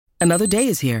Another day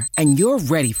is here, and you're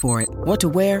ready for it. What to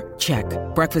wear? Check.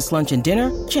 Breakfast, lunch, and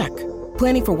dinner? Check.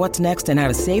 Planning for what's next and how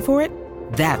to save for it?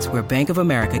 That's where Bank of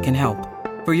America can help.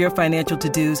 For your financial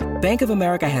to-dos, Bank of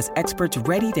America has experts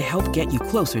ready to help get you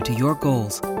closer to your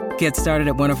goals. Get started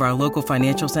at one of our local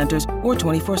financial centers or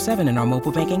 24/7 in our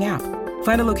mobile banking app.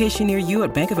 Find a location near you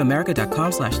at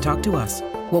bankofamerica.com/talktous.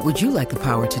 What would you like the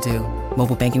power to do?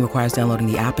 Mobile banking requires downloading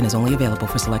the app and is only available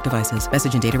for select devices.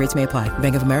 Message and data rates may apply.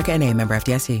 Bank of America N.A., member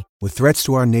FDIC. With threats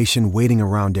to our nation waiting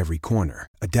around every corner,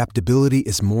 adaptability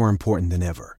is more important than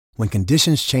ever. When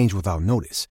conditions change without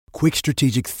notice, quick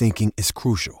strategic thinking is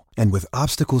crucial. And with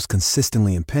obstacles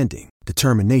consistently impending,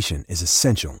 determination is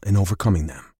essential in overcoming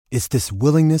them. It's this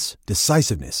willingness,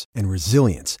 decisiveness, and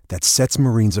resilience that sets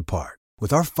Marines apart.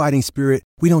 With our fighting spirit,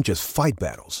 we don't just fight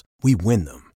battles, we win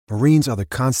them. Marines are the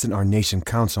constant our nation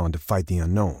counts on to fight the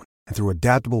unknown. And through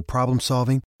adaptable problem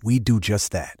solving, we do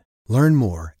just that. Learn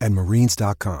more at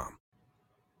marines.com.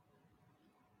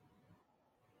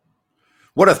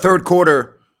 What a third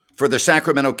quarter for the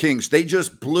Sacramento Kings. They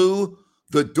just blew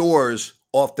the doors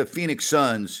off the Phoenix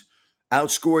Suns,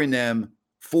 outscoring them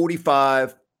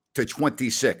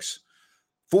 45-26.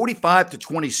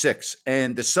 45-26.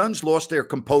 And the Suns lost their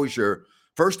composure.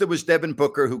 First, it was Devin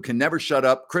Booker, who can never shut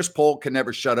up. Chris Paul can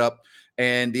never shut up.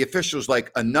 And the officials like,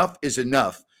 enough is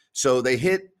enough. So they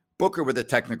hit Booker with a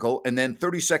technical. And then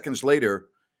 30 seconds later,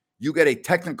 you get a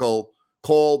technical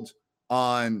called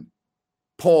on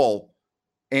Paul.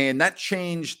 And that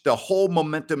changed the whole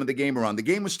momentum of the game around. The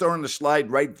game was starting to slide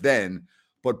right then.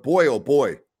 But boy, oh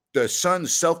boy, the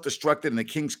Suns self-destructed and the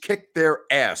Kings kicked their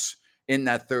ass in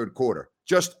that third quarter.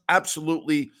 Just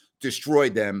absolutely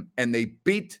destroyed them. And they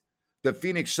beat the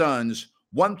Phoenix Suns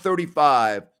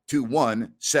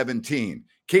 135-117.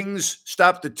 Kings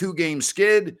stopped the two-game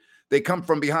skid. They come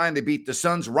from behind. They beat the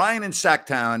Suns. Ryan in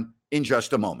Sacktown in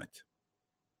just a moment.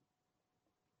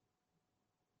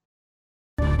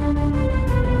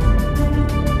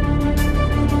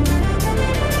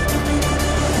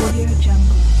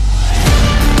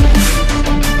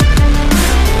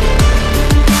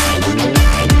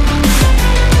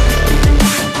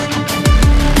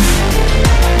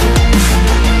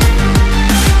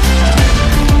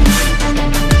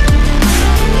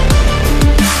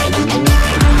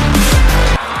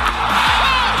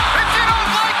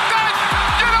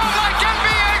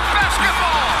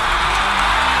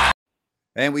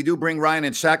 And we do bring Ryan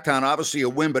in Sacktown. Obviously a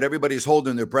win, but everybody's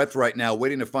holding their breath right now,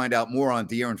 waiting to find out more on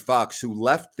De'Aaron Fox, who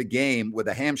left the game with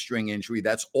a hamstring injury.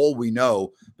 That's all we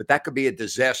know, but that could be a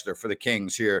disaster for the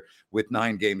Kings here with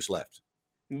 9 games left.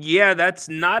 Yeah, that's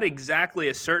not exactly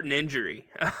a certain injury.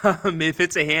 If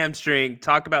it's a hamstring,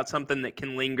 talk about something that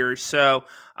can linger. So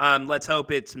let's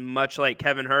hope it's much like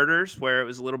Kevin Huerter's, where it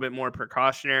was a little bit more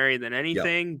precautionary than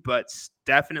anything, but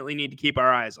definitely need to keep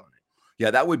our eyes on it.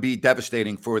 Yeah, that would be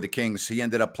devastating for the Kings. He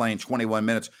ended up playing 21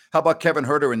 minutes. How about Kevin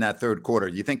Huerter in that third quarter?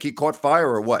 You think he caught fire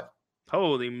or what?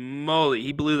 Holy moly.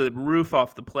 He blew the roof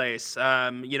off the place.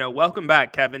 Welcome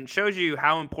back, Kevin. Shows you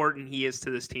how important he is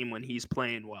to this team when he's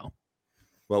playing well.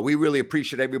 Well, we really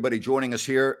appreciate everybody joining us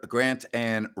here, Grant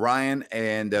and Ryan,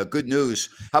 and good news.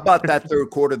 How about that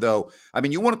third quarter, though? I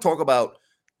mean, you want to talk about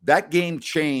that game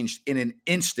changed in an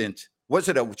instant. Was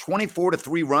it a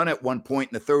 24-3 run at one point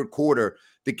in the third quarter?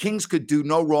 The Kings could do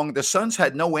no wrong. The Suns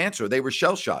had no answer. They were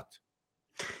shell-shocked.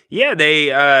 Yeah, they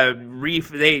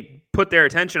put their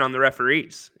attention on the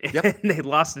referees. Yep. And they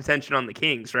lost attention on the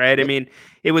Kings, right? Yep. I mean,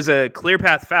 it was a clear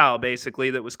path foul, basically,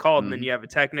 that was called, and then you have a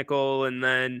technical, and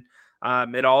then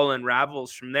it all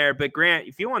unravels from there. But, Grant,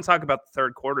 if you want to talk about the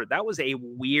third quarter, that was a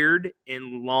weird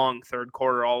and long third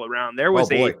quarter all around. There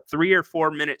was a 3 or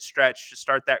 4 minute stretch to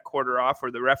start that quarter off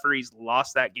where the referees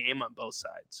lost that game on both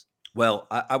sides. Well,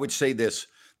 I would say this.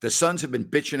 The Suns have been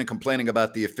bitching and complaining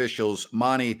about the officials.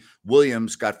 Monty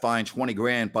Williams got fined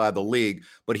 $20,000 by the league,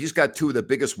 but he's got 2 of the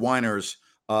biggest whiners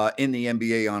in the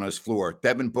NBA on his floor.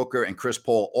 Devin Booker and Chris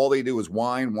Paul. All they do is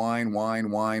whine. You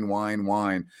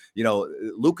know,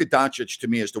 Luka Doncic to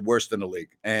me is the worst in the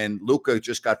league. And Luka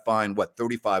just got fined,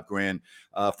 $35,000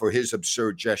 for his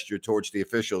absurd gesture towards the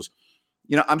officials.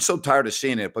 You know, I'm so tired of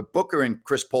seeing it, but Booker and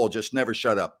Chris Paul just never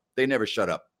shut up. They never shut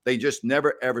up. They just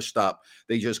never, ever stop.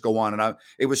 They just go on. And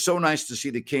it was so nice to see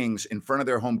the Kings in front of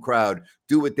their home crowd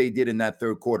do what they did in that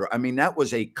third quarter. I mean, that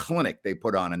was a clinic they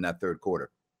put on in that third quarter.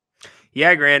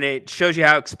 Yeah, Grant, it shows you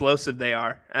how explosive they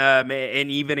are. And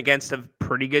even against a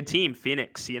pretty good team,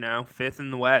 Phoenix, 5th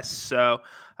in the West. So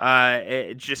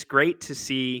it's just great to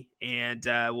see. And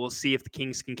we'll see if the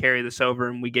Kings can carry this over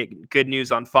and we get good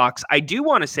news on Fox. I do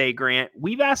want to say, Grant,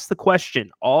 we've asked the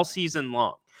question all season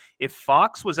long. If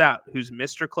Fox was out, who's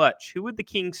Mr. Clutch, who would the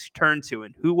Kings turn to,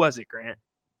 and who was it, Grant?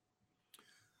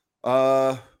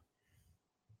 Uh,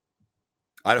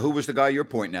 who was the guy you're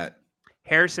pointing at?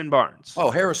 Harrison Barnes.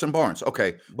 Oh, Harrison Barnes.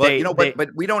 Okay. Well, but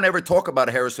we don't ever talk about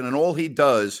Harrison, and all he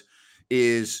does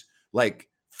is like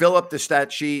fill up the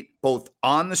stat sheet both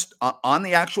on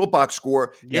the actual box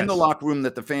score in the locker room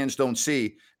that the fans don't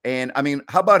see. And I mean,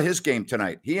 how about his game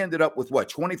tonight? He ended up with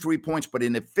 23 points, but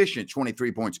an efficient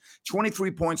 23 points. 23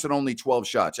 points and only 12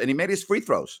 shots. And he made his free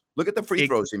throws. Look at the free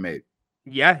throws he made.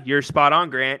 Yeah, you're spot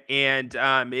on, Grant. And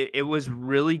it was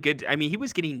really good. I mean, he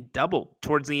was getting doubled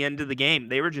towards the end of the game.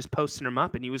 They were just posting him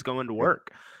up and he was going to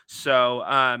work. So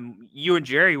you and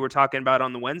Jerry were talking about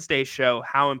on the Wednesday show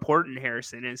how important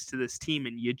Harrison is to this team,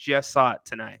 and you just saw it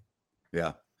tonight.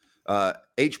 Yeah.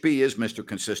 HB is Mr.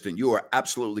 Consistent. You are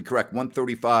absolutely correct.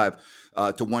 135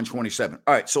 to 127.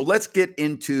 All right, so let's get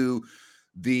into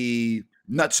the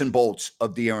nuts and bolts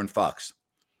of De'Aaron Fox.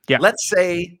 Yeah. Let's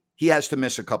say he has to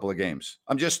miss a couple of games.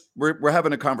 We're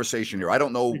having a conversation here. I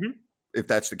don't know if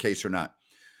that's the case or not.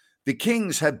 The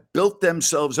Kings have built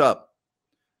themselves up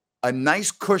a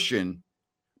nice cushion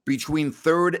between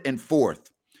third and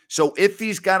fourth. So if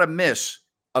he's got to miss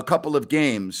a couple of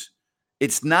games,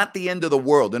 it's not the end of the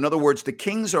world. In other words, the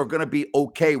Kings are going to be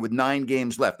okay with 9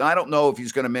 games left. Now, I don't know if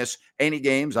he's going to miss any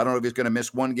games. I don't know if he's going to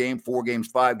miss 1 game, 4 games,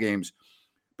 5 games.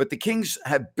 But the Kings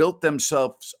have built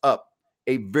themselves up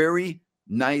a very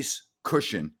nice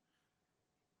cushion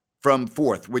from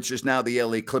fourth, which is now the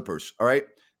LA Clippers. All right.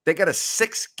 They got a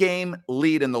 6-game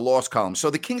lead in the loss column.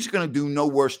 So the Kings are going to do no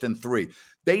worse than 3.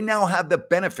 They now have the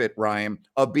benefit, Ryan,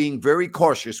 of being very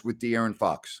cautious with De'Aaron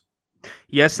Fox.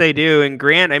 Yes, they do. And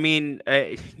Grant, I mean,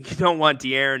 you don't want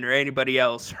De'Aaron or anybody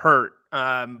else hurt.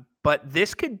 But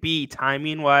this could be,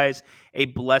 timing-wise, a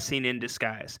blessing in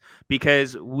disguise,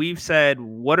 because we've said,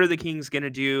 what are the Kings going to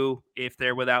do if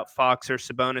they're without Fox or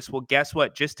Sabonis? Well, guess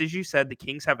what? Just as you said, the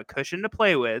Kings have a cushion to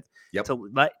play with to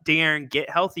let De'Aaron get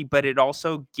healthy, but it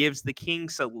also gives the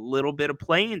Kings a little bit of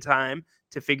playing time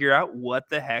to figure out what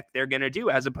the heck they're going to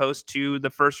do, as opposed to the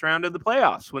first round of the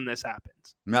playoffs when this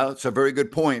happens. No, it's a very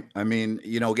good point. I mean,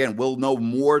 again, we'll know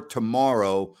more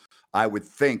tomorrow, I would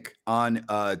think, on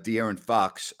De'Aaron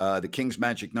Fox. The Kings'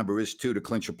 magic number is 2 to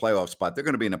clinch a playoff spot. They're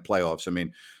going to be in the playoffs. I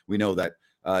mean, we know that.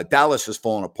 Dallas has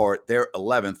fallen apart. They're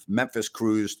 11th. Memphis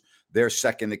cruised. They're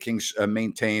second. The Kings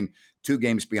maintain 2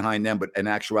 games behind them, but in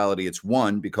actuality, it's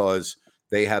 1 because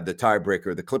they have the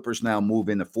tiebreaker. The Clippers now move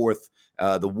into 4th.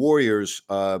 The Warriors,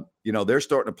 they're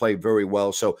starting to play very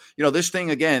well. So, this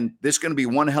thing, again, this is going to be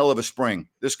one hell of a spring.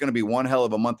 This is going to be one hell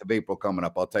of a month of April coming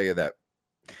up. I'll tell you that.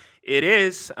 It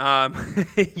is.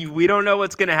 We don't know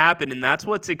what's going to happen, and that's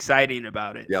what's exciting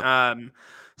about it. Yep.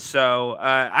 So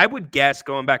I would guess,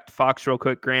 going back to Fox real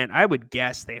quick, Grant, I would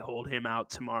guess they hold him out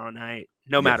tomorrow night,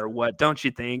 no matter what. Don't you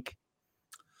think?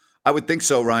 I would think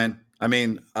so, Ryan. I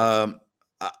mean,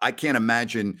 I can't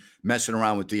imagine messing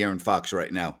around with De'Aaron Fox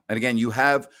right now. And again, you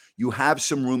have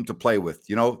some room to play with.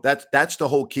 That's the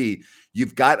whole key.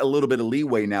 You've got a little bit of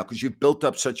leeway now because you've built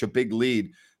up such a big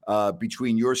lead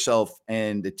between yourself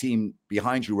and the team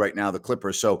behind you right now, the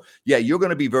Clippers. So, yeah, you're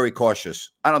going to be very cautious.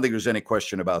 I don't think there's any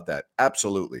question about that.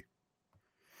 Absolutely.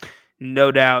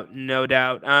 No doubt. No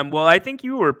doubt. Well, I think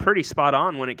you were pretty spot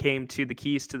on when it came to the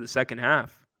keys to the second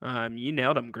half. You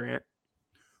nailed them, Grant.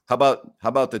 How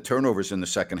about the turnovers in the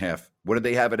second half? What did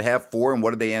they have at half 4, and what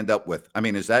did they end up with? I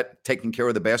mean, is that taking care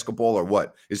of the basketball or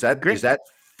what? Is that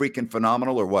freaking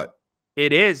phenomenal or what?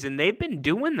 It is, and they've been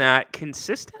doing that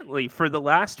consistently for the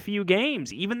last few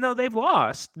games. Even though they've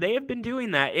lost, they have been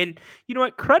doing that. And you know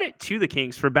what? Credit to the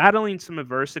Kings for battling some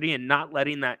adversity and not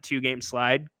letting that 2-game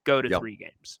slide go to 3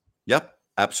 games. Yep,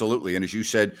 absolutely. And as you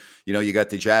said, you got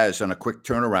the Jazz on a quick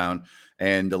turnaround.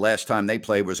 And the last time they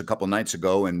played was a couple nights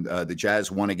ago, and the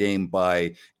Jazz won a game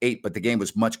by 8, but the game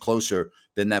was much closer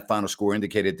than that final score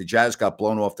indicated. The Jazz got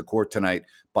blown off the court tonight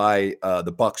by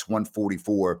the Bucks,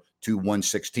 144 to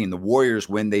 116. The Warriors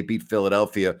win; they beat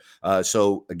Philadelphia.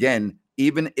 So again,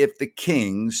 even if the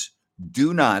Kings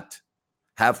do not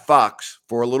have Fox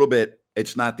for a little bit,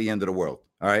 it's not the end of the world.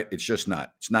 All right, it's just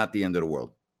not. It's not the end of the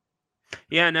world.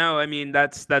 Yeah, no, I mean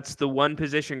that's the one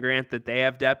position, Grant, that they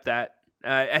have depth at.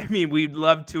 I mean, we'd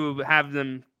love to have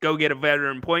them go get a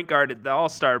veteran point guard at the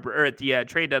All-Star or at the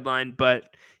trade deadline,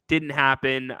 but didn't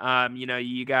happen.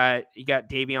 You got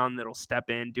Davion that'll step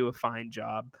in, do a fine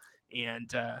job,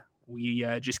 and we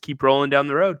just keep rolling down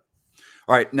the road.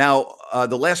 All right. Now,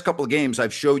 the last couple of games,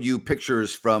 I've showed you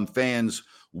pictures from fans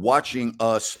watching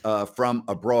us from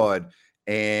abroad,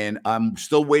 and I'm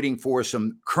still waiting for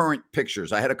some current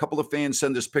pictures. I had a couple of fans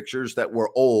send us pictures that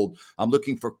were old. I'm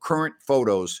looking for current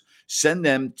photos. Send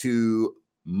them to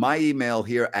my email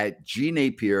here at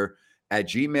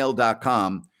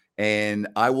gnapier@gmail.com. and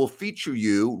I will feature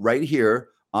you right here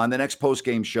on the next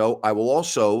post-game show. I will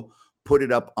also put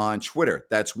it up on Twitter.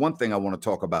 That's one thing I want to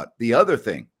talk about. The other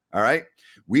thing, all right,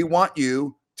 we want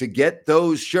you to get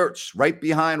those shirts right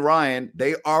behind Ryan.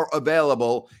 They are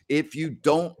available if you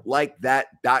don't like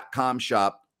that.com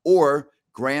shop or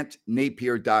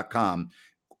grantnapier.com.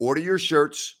 Order your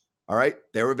shirts. All right.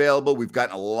 They're available. We've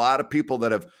gotten a lot of people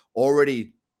that have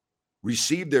already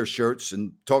received their shirts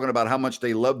and talking about how much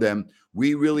they love them.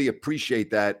 We really appreciate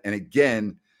that. And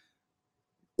again,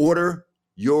 order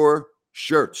your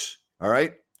shirts. All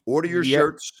right. Order your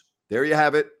shirts. There you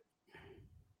have it.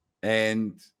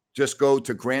 And just go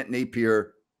to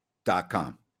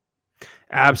grantnapier.com.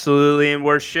 Absolutely. And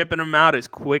we're shipping them out as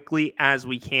quickly as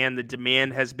we can. The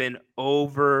demand has been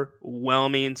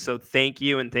overwhelming. So thank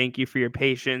you. And thank you for your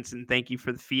patience. And thank you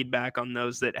for the feedback on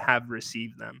those that have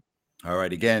received them. All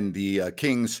right. Again, the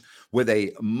Kings with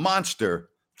a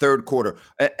monster third quarter.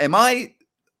 Am I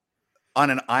on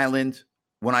an island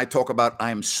when I talk about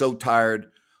I am so tired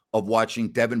of watching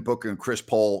Devin Booker and Chris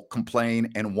Paul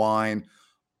complain and whine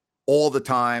all the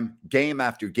time, game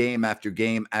after game after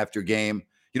game after game?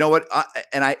 You know what?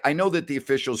 I know that the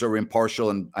officials are impartial,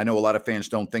 and I know a lot of fans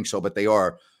don't think so, but they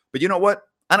are. But you know what?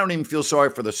 I don't even feel sorry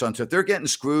for the Suns. If they're getting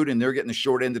screwed and they're getting the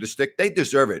short end of the stick, they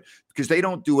deserve it because they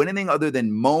don't do anything other than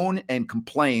moan and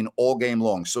complain all game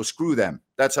long. So screw them.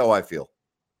 That's how I feel.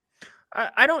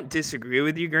 I don't disagree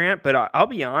with you, Grant, but I'll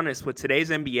be honest, with today's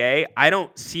NBA, I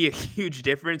don't see a huge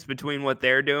difference between what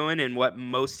they're doing and what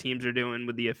most teams are doing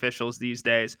with the officials these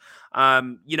days.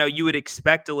 You would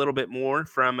expect a little bit more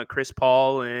from a Chris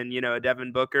Paul and, a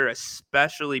Devin Booker,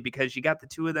 especially because you got the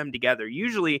two of them together.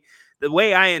 Usually, the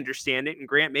way I understand it, and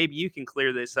Grant, maybe you can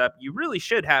clear this up, you really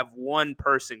should have one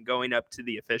person going up to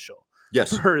the official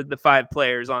for the five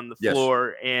players on the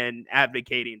floor and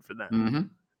advocating for them. Mm-hmm.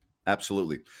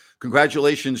 Absolutely.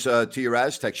 Congratulations to your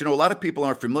Aztecs. A lot of people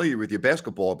aren't familiar with your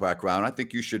basketball background. I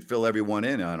think you should fill everyone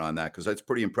in on that because that's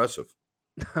pretty impressive.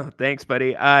 Thanks,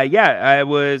 buddy. I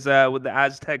was with the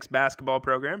Aztecs basketball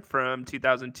program from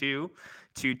 2002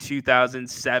 to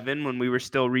 2007 when we were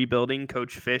still rebuilding.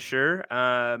 Coach Fisher.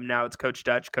 Now it's Coach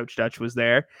Dutch. Coach Dutch was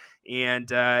there. And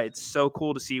it's so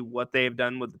cool to see what they've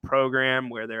done with the program,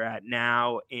 where they're at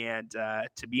now, and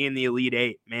to be in the Elite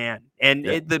Eight, man. And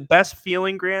the best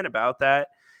feeling, Grant, about that,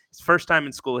 it's first time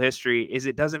in school history, is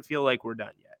it doesn't feel like we're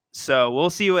done yet. So we'll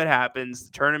see what happens.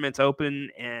 The tournament's open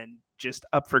and just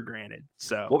up for granted.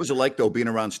 So what was it like, though, being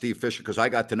around Steve Fisher? Because I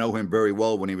got to know him very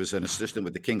well when he was an assistant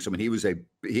with the Kings. I mean, he was a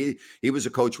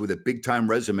coach with a big-time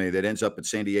resume that ends up at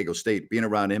San Diego State. Being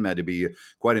around him had to be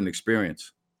quite an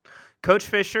experience. Coach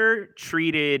Fisher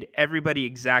treated everybody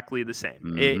exactly the same.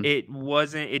 Mm-hmm.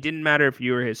 It didn't matter if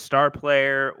you were his star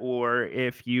player or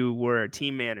if you were a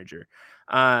team manager.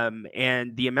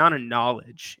 And the amount of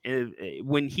knowledge,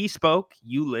 when he spoke,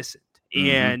 you listened.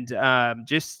 Mm-hmm. And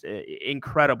just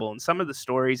incredible. And some of the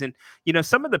stories and,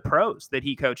 some of the pros that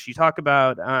he coached, you talk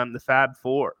about the Fab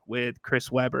Four with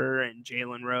Chris Webber and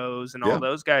Jalen Rose and all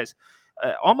those guys.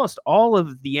 Almost all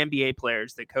of the NBA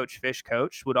players that Coach Fish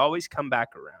coached would always come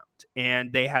back around,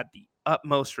 and they had the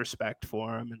utmost respect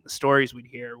for him. And the stories we'd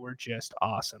hear were just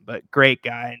awesome. But great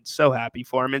guy, and so happy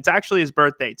for him. It's actually his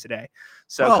birthday today.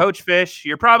 So, Coach Fish,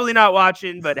 you're probably not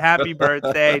watching, but happy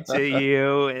birthday to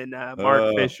you and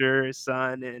Mark Fisher, his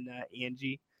son, and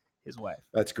Angie, his wife.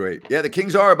 That's great. Yeah, the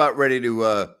Kings are about ready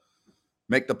to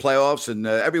make the playoffs, and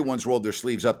everyone's rolled their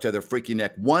sleeves up to their freaking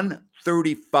neck.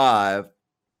 135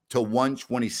 to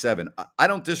 127. I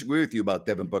don't disagree with you about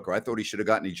Devin Booker. I thought he should have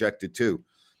gotten ejected too.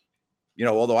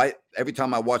 Although every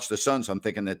time I watch the Suns, I'm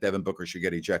thinking that Devin Booker should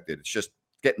get ejected. It's just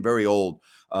getting very old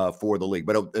for the league.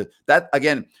 But that,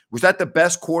 again, was that the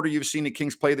best quarter you've seen the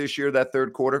Kings play this year, that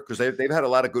third quarter? Because they've had a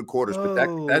lot of good quarters, but that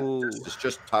is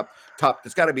just top.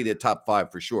 It's got to be the top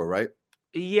five for sure, right?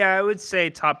 Yeah, I would say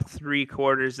top 3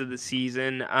 quarters of the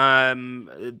season.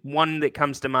 One that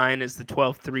comes to mind is the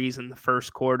 12 threes in the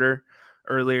first quarter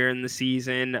earlier in the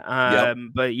season.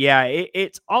 But yeah,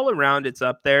 it's all around. It's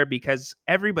up there because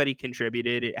everybody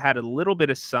contributed. It had a little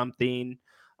bit of something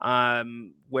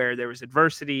where there was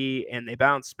adversity and they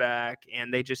bounced back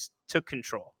and they just took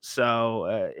control.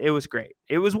 So it was great.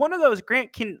 It was one of those, Grant,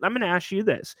 I'm going to ask you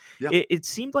this. It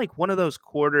seemed like one of those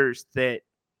quarters that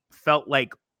felt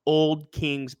like old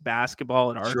Kings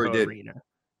basketball at Arco Arena.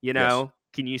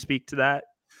 Can you speak to that?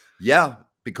 Yeah,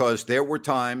 because there were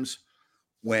times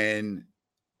when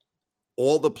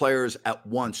all the players at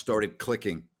once started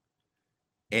clicking.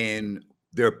 And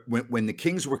when the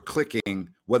Kings were clicking,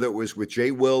 whether it was with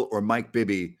Jay Will or Mike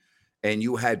Bibby, and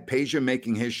you had Peja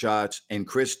making his shots and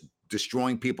Chris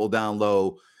destroying people down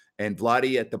low, and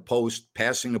Vlade at the post,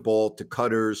 passing the ball to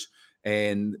cutters.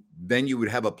 And then you would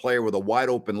have a player with a wide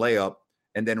open layup.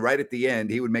 And then right at the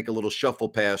end, he would make a little shuffle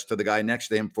pass to the guy next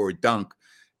to him for a dunk.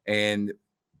 And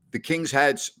the Kings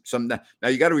had some. Now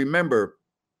you got to remember,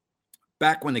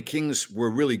 back when the Kings were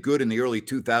really good in the early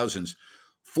 2000s,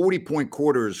 40-point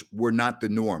quarters were not the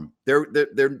norm. They're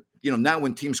now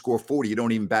when teams score 40, you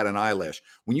don't even bat an eyelash.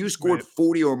 When you scored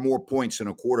 40 or more points in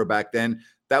a quarter back then,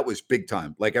 that was big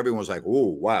time. Like everyone was like, oh,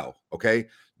 wow. Okay.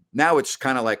 Now it's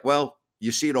kind of like, well,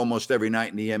 you see it almost every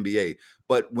night in the NBA.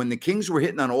 But when the Kings were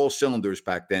hitting on all cylinders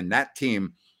back then, that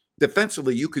team,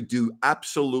 defensively, you could do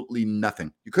absolutely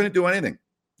nothing. You couldn't do anything.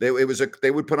 They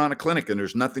would put on a clinic, and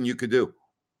there's nothing you could do.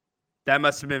 That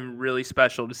must have been really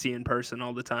special to see in person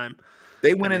all the time.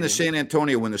 They went into San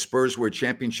Antonio when the Spurs were a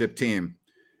championship team,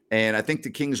 and I think the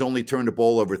Kings only turned the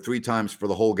ball over 3 times for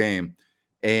the whole game.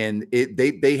 And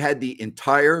they had the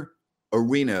entire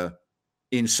arena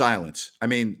in silence. I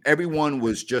mean, everyone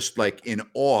was just like in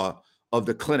awe of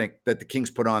the clinic that the Kings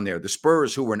put on there. The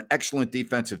Spurs, who were an excellent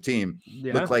defensive team,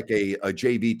 looked like a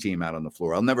JV team out on the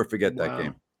floor. I'll never forget that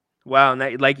game. Wow, and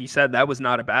that, like you said, that was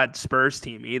not a bad Spurs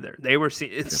team either. They were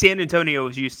San Antonio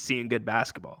was used to seeing good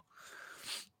basketball.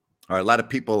 All right, a lot of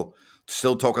people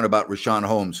still talking about Richaun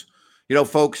Holmes. You know,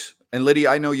 folks, and Lydia,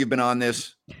 I know you've been on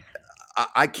this.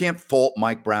 I can't fault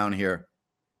Mike Brown here,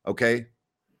 okay?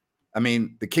 I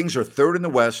mean, the Kings are 3rd in the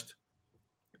West.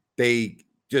 They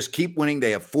just keep winning.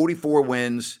 They have 44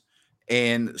 wins.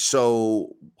 And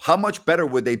so how much better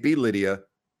would they be, Lydia,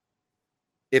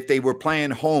 if they were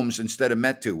playing Holmes instead of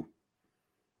Metu?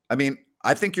 I mean,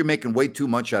 I think you're making way too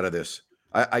much out of this.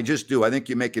 I just do. I think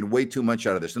you're making way too much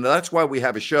out of this. And that's why we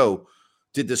have a show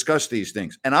to discuss these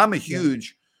things. And I'm a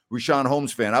huge Richaun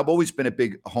Holmes fan. I've always been a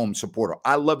big Holmes supporter.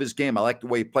 I love his game. I like the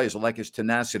way he plays. I like his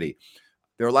tenacity.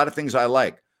 There are a lot of things I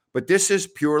like. But this is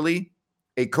purely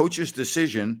a coach's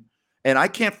decision. And I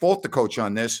can't fault the coach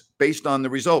on this based on the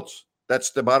results.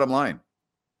 That's the bottom line.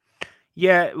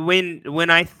 Yeah, when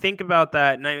I think about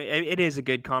that, and it is a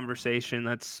good conversation.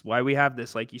 That's why we have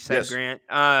this, like you said, Grant.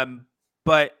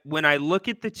 But when I look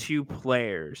at the two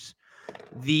players,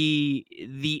 the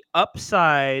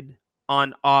upside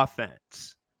on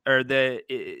offense, or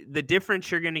the difference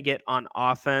you're going to get on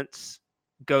offense,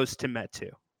 goes to Metu,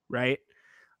 right?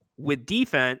 With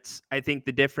defense, I think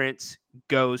the difference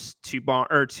goes to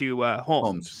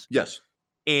Holmes. Yes.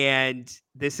 And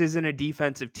this isn't a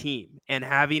defensive team. And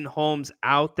having Holmes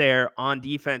out there on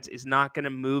defense is not going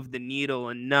to move the needle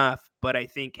enough. But I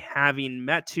think having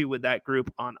Metu with that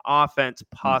group on offense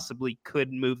possibly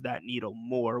could move that needle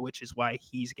more, which is why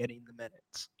he's getting the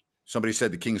minutes. Somebody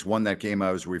said the Kings won that game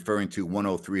I was referring to,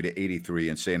 103-83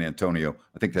 in San Antonio.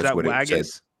 I think that's what it said.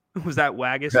 Was that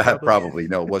Waggis? Probably.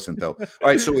 No, it wasn't, though. All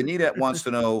right, so Anita wants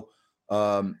to know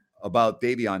about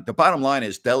Davion. The bottom line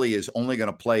is Delly is only going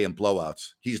to play in blowouts.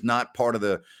 He's not part of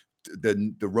the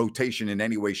rotation in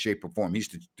any way, shape, or form. He's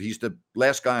the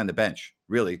last guy on the bench,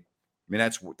 really. I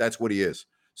mean, that's what he is.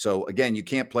 So, again, you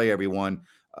can't play everyone.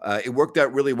 It worked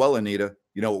out really well, Anita.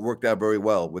 You know, it worked out very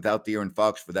well without De'Aaron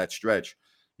Fox for that stretch.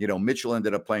 You know, Mitchell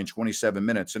ended up playing 27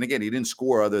 minutes. And, again, he didn't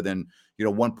score other than,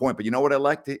 1 point. But you know what I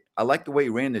liked? I liked the way he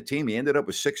ran the team. He ended up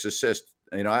with 6 assists.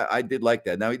 You know, I did like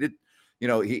that. Now, he did. You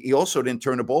know, he also didn't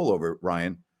turn the ball over,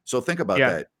 Ryan. So think about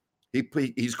that.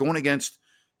 He's going against,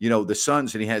 the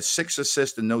Suns, and he had 6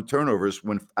 assists and no turnovers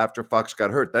after Fox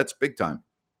got hurt. That's big time.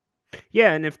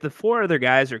 Yeah, and if the 4 other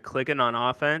guys are clicking on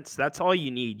offense, that's all you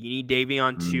need. You need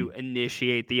Davion to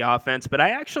initiate the offense. But I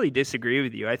actually disagree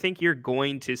with you. I think you're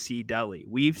going to see Delly.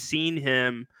 We've seen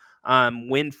him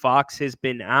when Fox has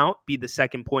been out, be the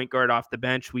second point guard off the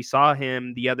bench. We saw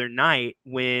him the other night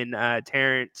when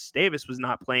Terrence Davis was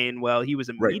not playing well. He was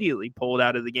immediately pulled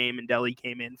out of the game, and Delly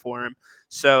came in for him.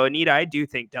 So, Anita, I do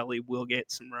think Delly will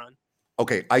get some run.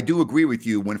 Okay, I do agree with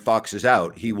you. When Fox is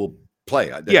out, he will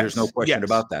play. There's no question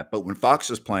about that. But when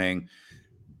Fox is playing,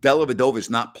 Dellavedova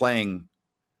is not playing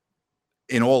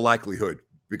in all likelihood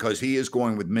because he is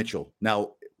going with Mitchell.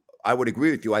 Now, I would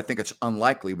agree with you. I think it's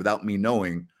unlikely, without me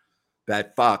knowing,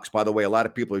 that Fox, by the way, a lot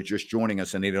of people are just joining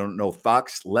us and they don't know.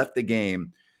 Fox left the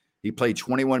game. He played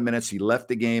 21 minutes. He left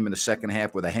the game in the second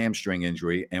half with a hamstring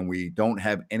injury, and we don't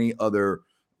have any other,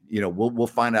 we'll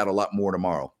find out a lot more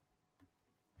tomorrow.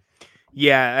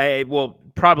 Yeah,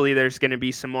 probably there's going to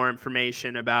be some more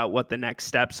information about what the next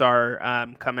steps are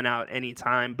coming out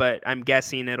anytime, but I'm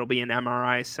guessing it'll be an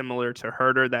MRI similar to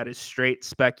Herter. That is straight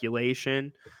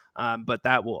speculation, but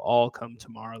that will all come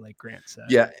tomorrow, like Grant said.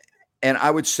 Yeah. And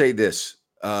I would say this,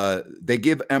 they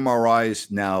give MRIs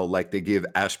now like they give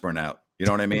aspirin out. You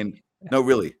know what I mean? No,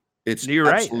 really. It's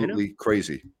absolutely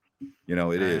crazy.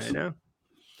 It is. I know.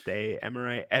 They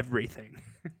MRI everything.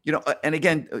 And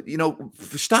again,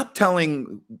 stop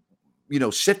telling,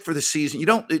 sit for the season. You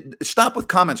don't stop with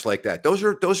comments like that. Those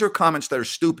are comments that are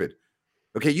stupid.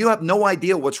 Okay. You have no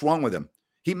idea what's wrong with him.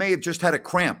 He may have just had a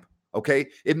cramp. Okay.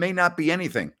 It may not be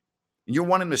anything. And you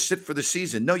want him to sit for the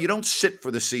season. No, you don't sit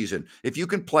for the season. If you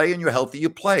can play and you're healthy, you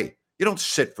play. You don't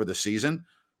sit for the season.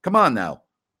 Come on now.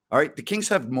 All right. The Kings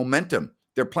have momentum.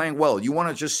 They're playing well. You want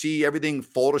to just see everything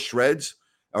fall to shreds.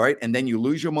 All right. And then you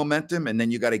lose your momentum and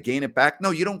then you got to gain it back.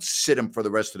 No, you don't sit him for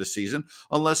the rest of the season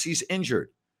unless he's injured.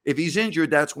 If he's injured,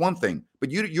 that's one thing.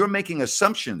 But you're making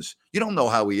assumptions. You don't know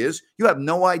how he is. You have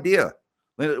no idea.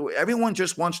 Everyone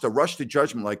just wants to rush to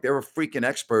judgment like they're a freaking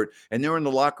expert and they're in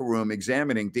the locker room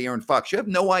examining De'Aaron Fox. You have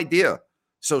no idea.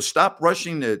 So stop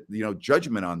rushing to,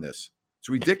 judgment on this. It's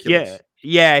ridiculous.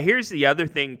 Yeah. Here's the other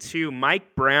thing too.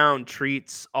 Mike Brown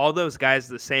treats all those guys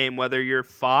the same, whether you're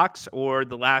Fox or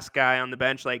the last guy on the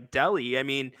bench like Delly. I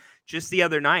mean, just the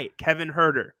other night, Kevin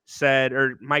Huerter said,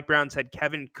 or Mike Brown said,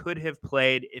 Kevin could have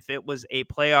played if it was a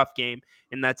playoff game.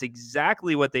 And that's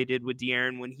exactly what they did with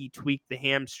De'Aaron when he tweaked the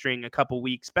hamstring a couple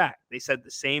weeks back. They said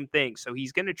the same thing. So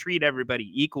he's going to treat everybody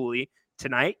equally.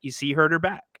 Tonight, you see Huerter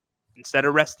back instead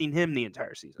of resting him the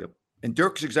entire season. Yep. And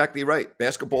Dirk's exactly right.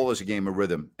 Basketball is a game of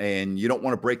rhythm, and you don't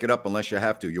want to break it up unless you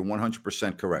have to. You're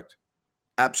 100% correct.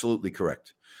 Absolutely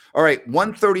correct. All right,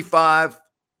 135,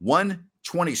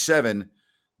 127.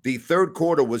 The third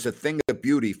quarter was a thing of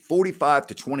beauty,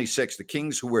 45-26. The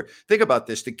Kings think about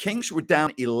this, the Kings were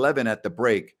down 11 at the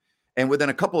break, and within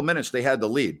a couple of minutes, they had the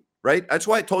lead, right? That's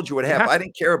why I told you what happened. I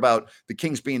didn't care about the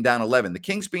Kings being down 11. The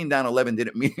Kings being down 11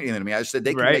 didn't mean anything to me. I said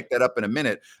they can make that up in a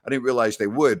minute. I didn't realize they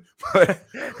would. But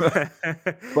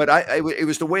it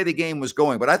was the way the game was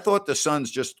going. But I thought the Suns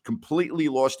just completely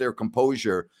lost their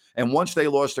composure. And once they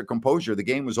lost their composure, the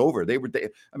game was over. They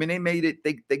made it.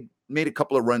 They made a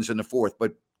couple of runs in the fourth,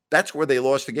 but that's where they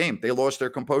lost the game. They lost their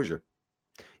composure.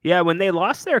 Yeah, when they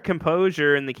lost their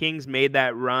composure and the Kings made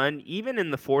that run, even in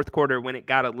the fourth quarter when it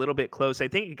got a little bit close, I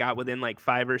think it got within like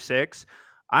 5 or 6,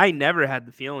 I never had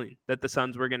the feeling that the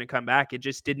Suns were going to come back. It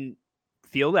just didn't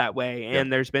feel that way.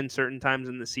 And there's been certain times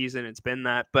in the season it's been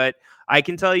that. But I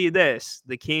can tell you this,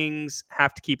 the Kings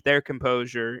have to keep their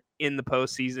composure in the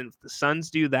postseason. If the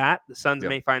Suns do that, the Suns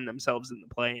may find themselves in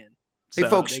the play-in. Hey,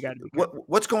 folks,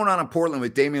 what's going on in Portland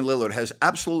with Damian Lillard has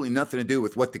absolutely nothing to do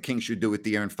with what the Kings should do with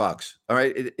De'Aaron Fox. All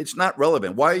right. It's not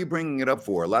relevant. Why are you bringing it up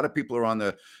for? A lot of people are on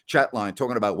the chat line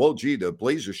talking about, well, gee, the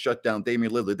Blazers shut down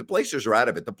Damian Lillard. The Blazers are out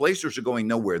of it. The Blazers are going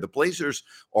nowhere. The Blazers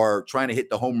are trying to hit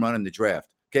the home run in the draft.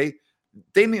 Okay.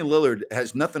 Damian Lillard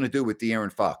has nothing to do with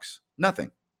De'Aaron Fox.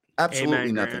 Nothing.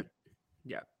 Absolutely nothing.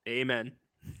 Yeah. Amen.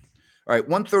 All right.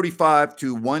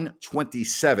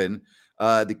 135-127.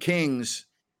 The Kings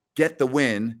get the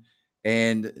win,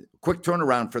 and quick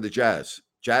turnaround for the Jazz.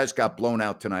 Jazz got blown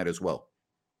out tonight as well.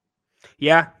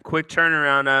 Yeah, quick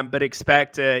turnaround, but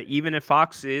expect, even if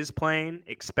Fox is playing,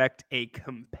 expect a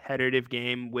competitive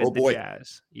game with the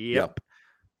Jazz. Yep.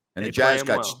 And the Jazz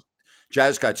got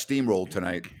steamrolled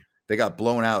tonight. They got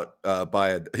blown out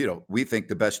by, we think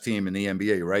the best team in the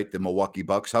NBA, right? The Milwaukee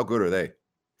Bucks. How good are they?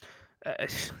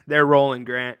 They're rolling,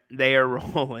 Grant. They are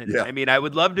rolling. Yeah. I mean, I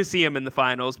would love to see them in the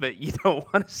finals, but you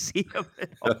don't want to see them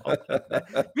at all.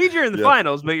 Means you're in the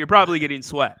finals, but you're probably getting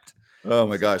swept. Oh,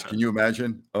 my gosh. Can you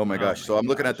imagine? Oh, my gosh. So I'm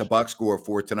looking at the box score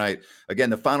for tonight.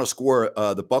 Again, the final score,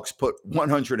 the Bucks put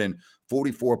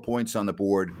 144 points on the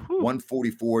board,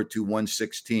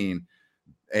 144-116.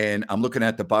 And I'm looking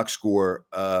at the box score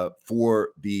for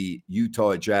the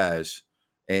Utah Jazz,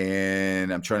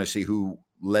 and I'm trying to see who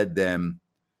led them.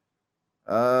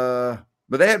 But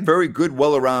they had very good,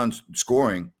 well-around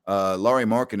scoring. Lauri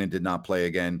Markkanen did not play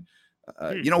again.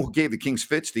 Who gave the Kings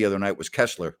fits the other night was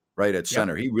Kessler, right at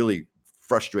center. He really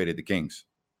frustrated the Kings.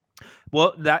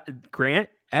 Well, Grant,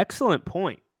 excellent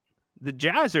point. The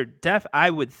Jazz are I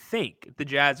would think the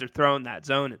Jazz are throwing that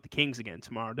zone at the Kings again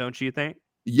tomorrow, don't you think?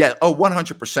 Yeah. Oh,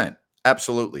 100%.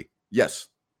 Absolutely. Yes.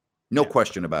 No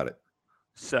question about it.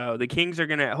 So the Kings are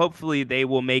going to, hopefully they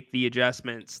will make the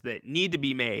adjustments that need to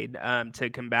be made to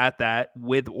combat that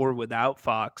with or without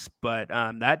Fox. But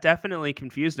that definitely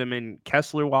confused him. And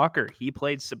Kessler Walker, he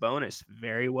played Sabonis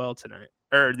very well tonight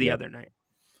or the other night.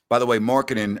 By the way,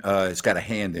 Markkanen has got a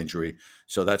hand injury,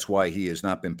 so that's why he has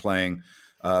not been playing.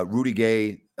 Rudy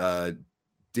Gay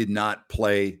did not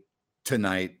play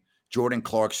tonight. Jordan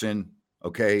Clarkson,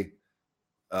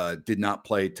 did not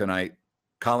play tonight.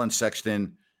 Colin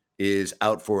Sexton is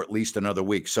out for at least another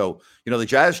week. So, the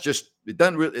Jazz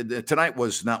tonight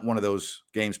was not one of those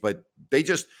games, but they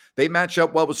match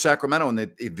up well with Sacramento,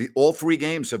 and all three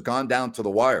games have gone down to the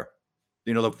wire.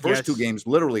 The first two Yes. games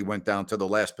literally went down to the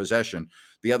last possession.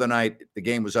 The other night, the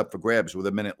game was up for grabs with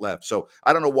a minute left. So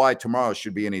I don't know why tomorrow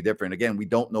should be any different. Again, we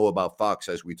don't know about Fox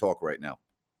as we talk right now.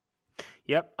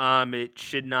 Yep. It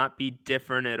should not be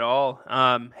different at all.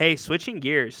 Hey, switching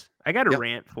gears, I got a Yep.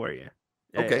 rant for you.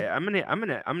 Okay. I'm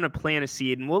gonna plant a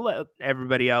seed, and we'll let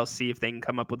everybody else see if they can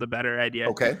come up with a better idea.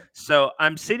 Okay. So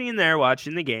I'm sitting there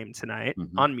watching the game tonight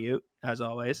Mhm. on mute, as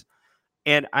always,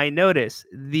 and I notice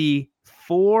the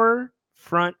 4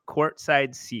 front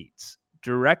courtside seats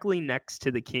directly next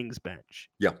to the Kings bench.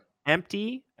 Yeah.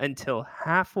 Empty until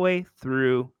halfway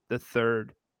through the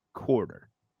third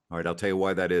quarter. All right. I'll tell you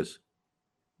why that is.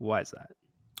 Why is that?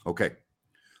 Okay.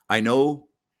 I know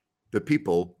the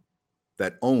people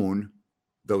that own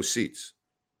those seats.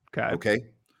 Okay.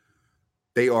 Okay.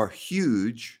 They are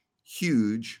huge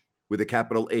with a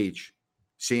capital H,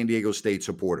 San Diego State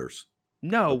supporters.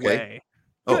 No Okay. way.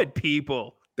 Oh, Good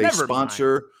people. They Never mind.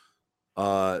 sponsor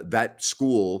that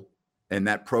school and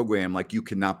that program like you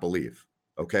cannot believe.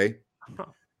 Okay. Huh.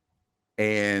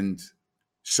 And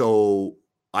so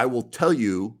I will tell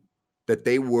you that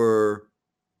they were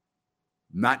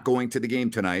not going to the game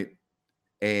tonight.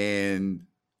 And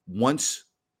once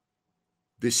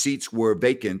the seats were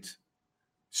vacant,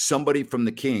 somebody from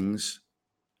the Kings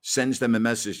sends them a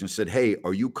message and said, "Hey,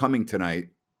 are you coming tonight?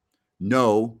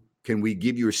 No. Can we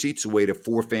give your seats away to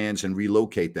 4 fans and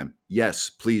relocate them?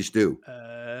 Yes, please do."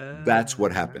 That's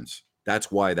what happens.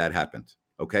 That's why that happened.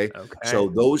 Okay. So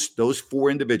those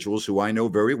 4 individuals who I know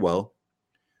very well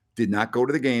did not go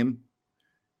to the game.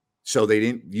 So they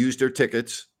didn't use their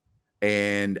tickets.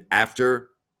 And after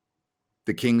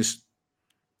the Kings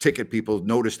ticket people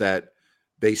noticed that,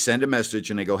 they send a message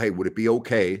and they go, "Hey, would it be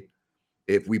okay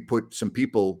if we put some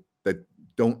people that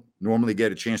don't normally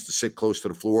get a chance to sit close to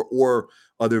the floor or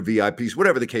other VIPs,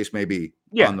 whatever the case may be,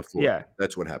 on the floor?" Yeah.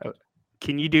 That's what happened.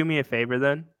 Can you do me a favor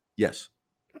then? Yes.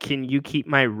 Can you keep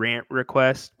my rant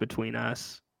request between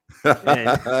us?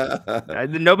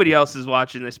 Nobody else is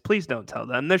watching this. Please don't tell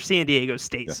them. They're San Diego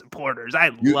State supporters. I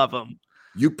love them.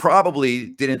 You probably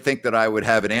didn't think that I would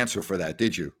have an answer for that,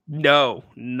 did you? No,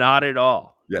 not at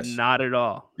all. Yes. Not at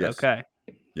all. Yes. Okay.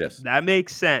 Yes. That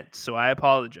makes sense. So I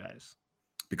apologize.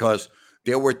 Because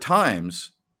there were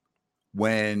times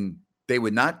when they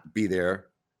would not be there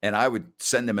and I would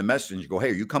send them a message and go,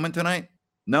 "Hey, are you coming tonight?"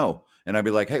 No. And I'd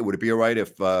be like, "Hey, would it be all right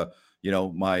if,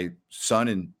 my son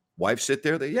and wife sit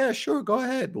there?" "Yeah, sure. Go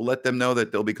ahead. We'll let them know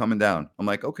that they'll be coming down." I'm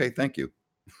like, "Okay, thank you."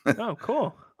 Oh,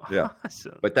 cool. Yeah.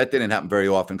 Awesome. But that didn't happen very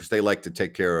often because they like to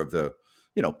take care of the,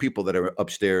 people that are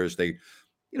upstairs. They,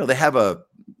 they have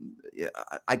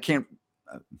I can't,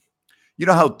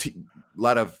 how a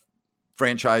lot of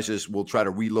franchises will try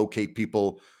to relocate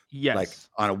people Yes. like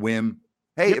on a whim.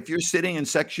 Hey, Yep. if you're sitting in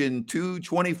section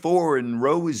 224 in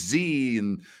row Z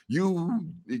and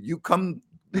you come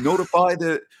notify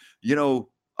the,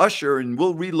 usher and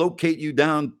we'll relocate you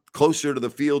down closer to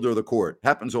the field or the court.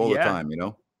 Happens all the time,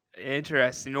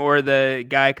 Interesting. Or the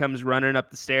guy comes running up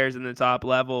the stairs in the top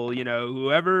level,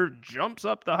 whoever jumps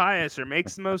up the highest or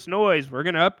makes the most noise, we're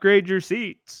going to upgrade your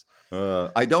seats.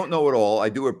 I don't know it all. I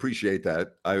do appreciate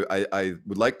that. I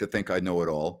would like to think I know it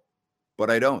all, but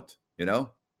I don't,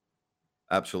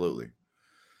 Absolutely.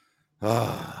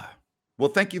 Well,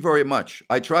 thank you very much.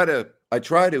 I try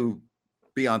to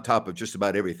be on top of just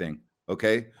about everything.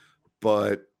 Okay.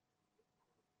 But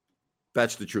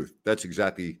that's the truth. That's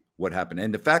exactly what happened.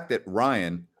 And the fact that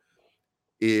Ryan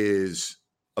is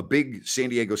a big San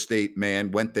Diego State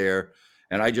man, went there,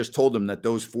 and I just told him that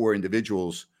those 4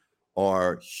 individuals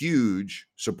are huge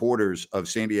supporters of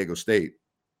San Diego State.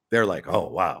 They're like, "Oh,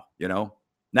 wow."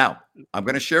 Now, I'm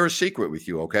going to share a secret with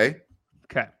you, okay?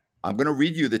 Okay. I'm going to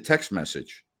read you the text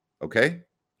message, okay?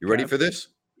 You ready for this?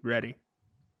 Ready.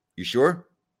 You sure?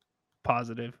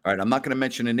 Positive. All right, I'm not going to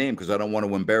mention a name because I don't want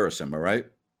to embarrass him, all right?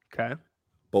 Okay.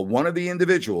 But one of the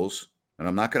individuals, and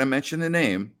I'm not going to mention the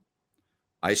name,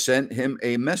 I sent him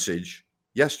a message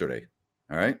yesterday,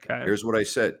 all right? Okay. Here's what I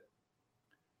said.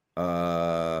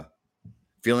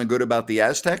 Feeling good about the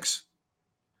Aztecs?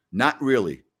 Not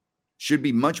really. Should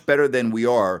be much better than we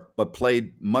are, but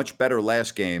played much better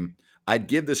last game. I'd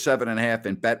give the 7.5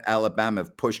 and bet Alabama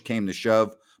if push came to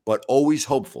shove, but always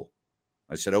hopeful.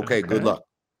 I said, okay, good luck.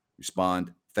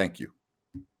 Respond, thank you.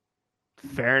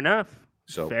 Fair enough.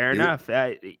 So fair enough.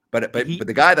 But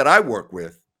the guy that I work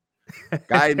with,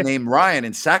 guy named Ryan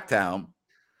in Sacktown,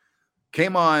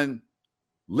 came on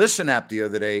Listen App the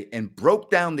other day and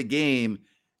broke down the game,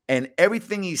 and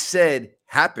everything he said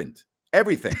happened.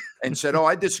 Everything. And said, "Oh,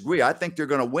 I disagree. I think they're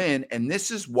going to win, and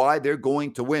this is why they're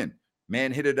going to win."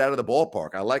 Man, hit it out of the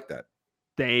ballpark. I like that.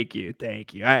 Thank you.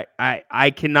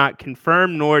 I cannot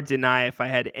confirm nor deny if I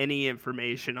had any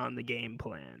information on the game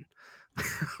plan.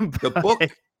 The book,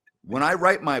 when I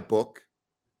write my book,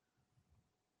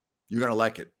 you're going to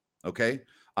like it. Okay.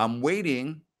 I'm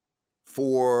waiting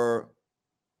for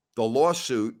the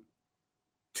lawsuit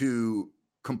to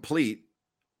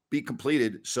be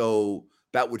completed. So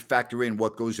that would factor in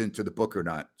what goes into the book or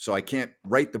not. So I can't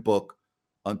write the book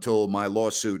until my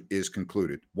lawsuit is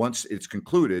concluded. Once it's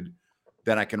concluded,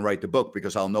 then I can write the book,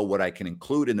 because I'll know what I can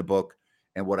include in the book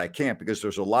and what I can't, because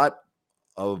there's a lot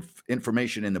of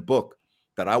information in the book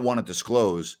that I want to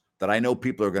disclose that I know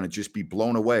people are going to just be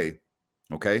blown away.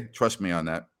 Okay. Trust me on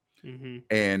that. Mm-hmm.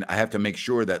 And I have to make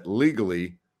sure that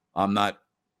legally I'm not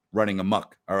running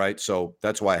amok. All right. So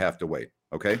that's why I have to wait.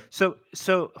 Okay. So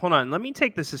hold on. Let me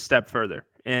take this a step further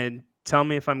and tell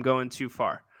me if I'm going too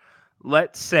far.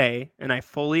 Let's say, and I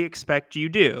fully expect you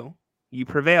do, you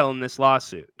prevail in this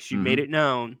lawsuit because you made it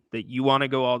known that you want to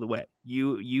go all the way.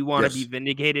 You want to be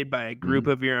vindicated by a group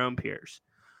of your own peers.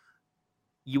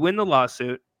 You win the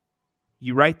lawsuit.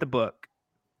 You write the book.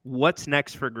 What's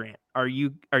next for Grant? Are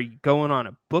you going on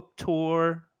a book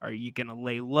tour? Are you going to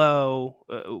lay low?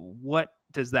 What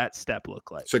does that step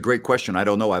look like? It's a great question. I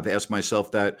don't know. I've asked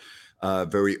myself that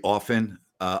very often.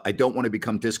 I don't want to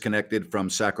become disconnected from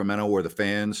Sacramento or the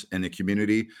fans and the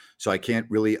community. So I can't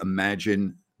really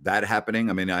imagine that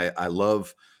happening. I mean, I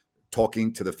love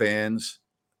talking to the fans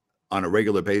on a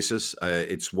regular basis.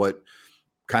 It's what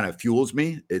kind of fuels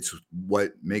me. It's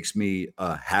what makes me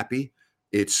happy.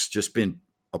 It's just been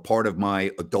a part of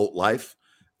my adult life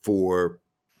for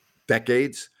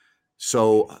decades.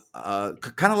 So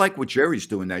kind of like what Jerry's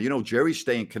doing now. You know, Jerry's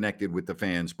staying connected with the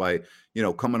fans by,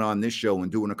 coming on this show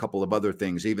and doing a couple of other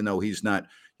things, even though he's not,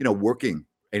 working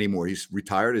anymore. He's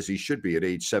retired, as he should be, at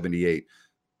age 78.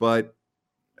 But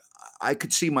I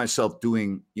could see myself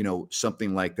doing,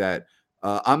 something like that.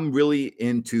 I'm really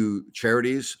into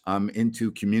charities. I'm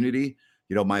into community.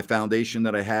 My foundation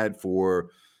that I had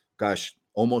for,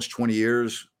 almost 20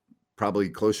 years, probably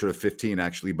closer to 15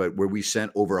 actually, but where we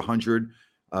sent over 100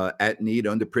 at need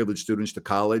underprivileged students to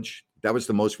college. That was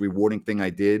the most rewarding thing I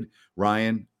did,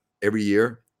 Ryan, every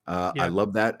year. I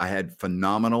love that. I had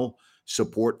phenomenal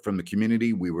support from the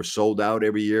community. We were sold out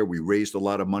every year. We raised a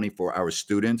lot of money for our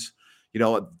students.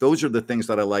 Those are the things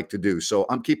that I like to do. So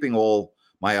I'm keeping all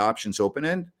my options open,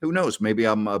 and who knows, maybe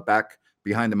I'm back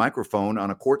behind the microphone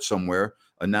on a court somewhere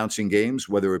announcing games,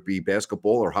 whether it be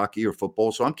basketball or hockey or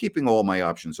football. So I'm keeping all my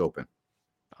options open.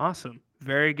 Awesome.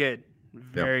 Very good.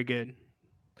 Very good.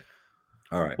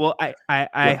 All right. Well,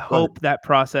 I hope that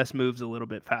process moves a little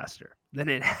bit faster than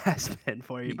it has been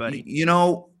for you, buddy.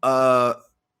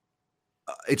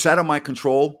 It's out of my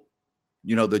control,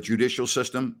 the judicial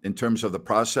system in terms of the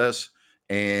process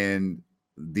and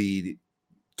the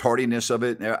tardiness of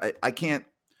it. I can't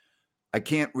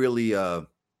really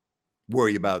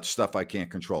worry about stuff I can't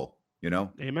control,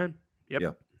 Amen. Yep.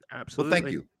 Yeah. Absolutely. Well,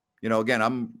 thank you. Again,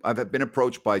 I've been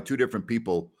approached by 2 different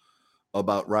people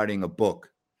about writing a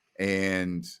book,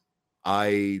 and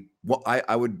I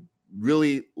would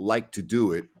really like to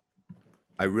do it.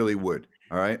 I really would.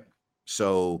 All right.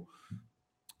 So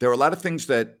there are a lot of things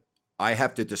that I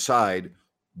have to decide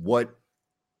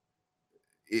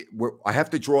I have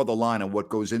to draw the line on what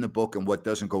goes in the book and what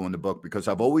doesn't go in the book, because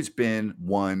I've always been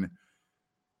one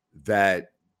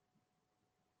that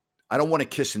I don't want to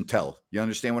kiss and tell. You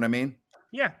understand what I mean?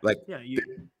 Yeah. Like,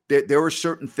 there are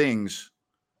certain things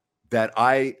that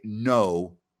I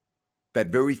know that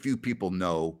very few people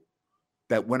know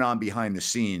that went on behind the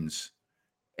scenes.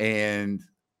 And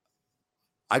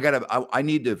I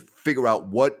need to figure out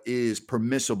what is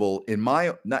permissible in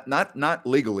my, not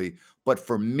legally, but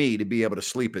for me to be able to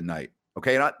sleep at night.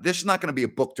 Okay. And this is not going to be a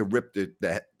book to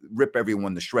rip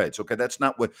everyone to shreds. Okay. That's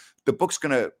not what the book's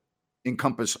going to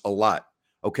encompass. A lot.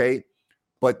 Okay.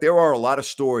 But there are a lot of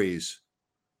stories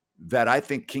that I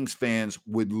think Kings fans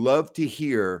would love to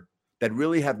hear that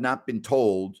really have not been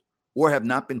told or have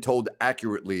not been told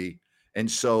accurately. And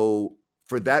so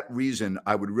for that reason,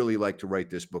 I would really like to write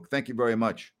this book. Thank you very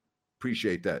much.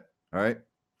 Appreciate that. All right.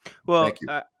 Well, thank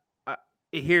you.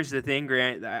 Here's the thing,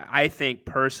 Grant. I think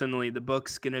personally the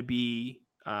book's going to be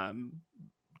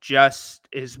just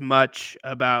as much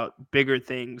about bigger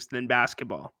things than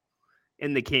basketball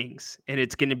in the Kings. And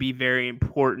it's going to be very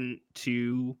important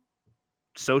to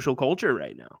social culture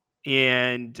right now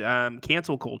and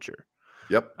cancel culture.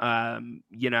 Yep.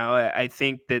 I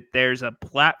think that there's a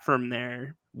platform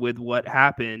there with what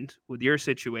happened with your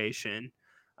situation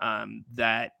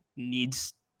that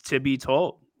needs to be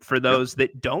told for those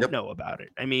that don't know about it.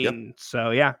 I mean,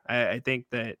 so yeah, I think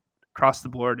that across the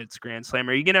board, it's Grand Slam.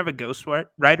 Are you going to have a ghost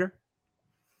writer?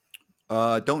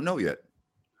 Don't know yet.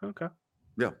 Okay.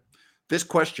 Yeah. This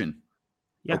question.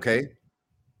 Yeah. Okay.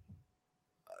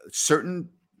 Certain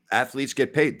athletes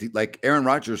get paid. Like Aaron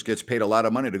Rodgers gets paid a lot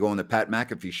of money to go on the Pat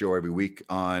McAfee show every week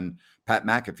on Pat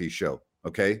McAfee show.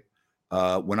 Okay.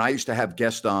 When I used to have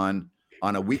guests on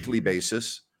a weekly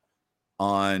basis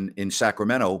in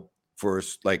Sacramento for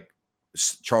like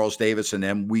Charles Davis and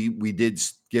them, we did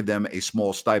give them a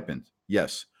small stipend.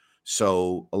 Yes.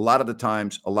 So a lot of the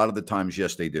times,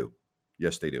 yes, they do.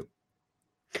 Yes, they do.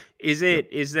 Is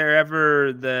there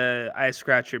ever the I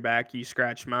scratch your back, you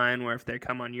scratch mine, where if they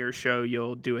come on your show,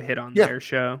 you'll do a hit on their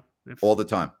show? All the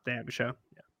time. They have a show.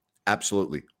 Yeah.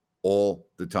 Absolutely. All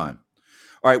the time.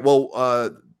 All right.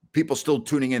 Well, people still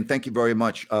tuning in. Thank you very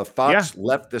much. Fox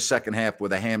left the second half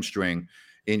with a hamstring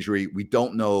injury. We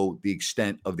don't know the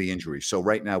extent of the injury. So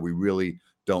right now we really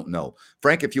don't know.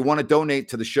 Frank, if you want to donate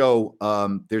to the show,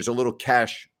 there's a little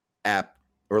cash app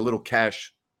or a little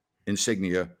cash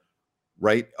insignia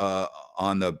right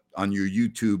on your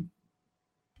YouTube.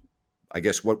 I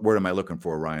guess what word am I looking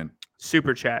for, Ryan?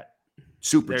 Super chat.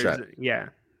 Yeah.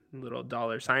 Little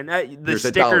dollar sign. The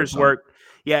stickers work.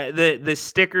 Yeah, the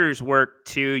stickers work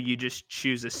too. You just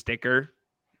choose a sticker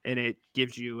and it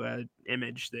gives you an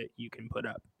image that you can put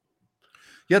up.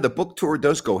 Yeah, the book tour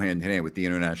does go hand in hand with the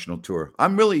international tour.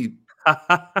 I'm really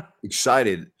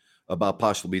excited about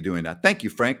possibly doing that. Thank you,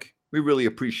 Frank. We really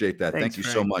appreciate that. Thanks, Thank you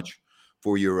Frank. so much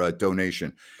for your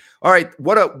donation. All right,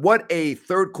 what a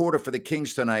third quarter for the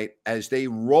Kings tonight as they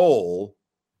roll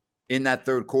in that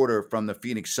third quarter from the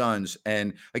Phoenix Suns.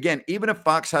 And again, even if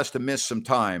Fox has to miss some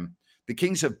time, the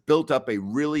Kings have built up a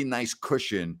really nice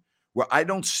cushion where I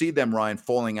don't see them, Ryan,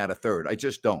 falling out of third. I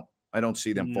just don't. I don't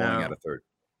see them falling out of third.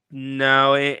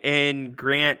 No, and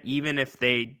Grant, even if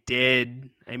they did,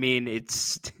 I mean,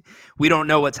 we don't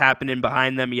know what's happening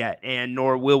behind them yet, and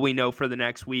nor will we know for the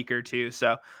next week or two.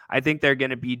 So I think they're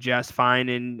going to be just fine.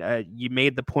 And you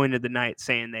made the point of the night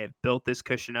saying they have built this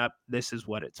cushion up. This is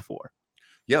what it's for.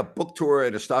 Yeah, book tour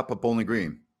at a stop at Bowling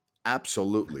Green.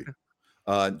 Absolutely.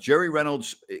 Jerry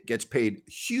Reynolds gets paid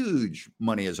huge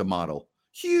money as a model.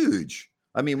 Huge.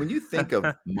 I mean, when you think of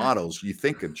models, you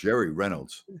think of Jerry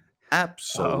Reynolds.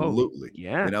 Absolutely. Oh,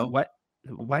 yeah. You know what?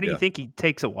 Why do you think he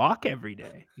takes a walk every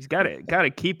day? He's got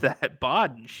to keep that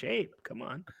bod in shape. Come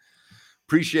on.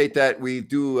 Appreciate that. We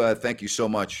do thank you so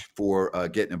much for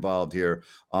getting involved here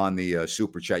on the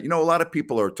Super Chat. You know, a lot of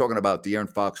people are talking about De'Aaron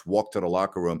Fox walk to the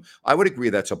locker room. I would agree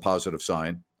that's a positive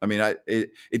sign. I mean,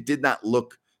 it did not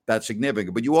look that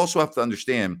significant, but you also have to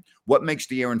understand what makes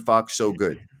De'Aaron Fox so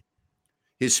good.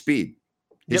 His speed,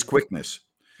 his quickness.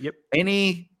 Yep.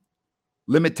 Any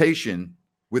limitation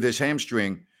with his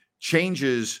hamstring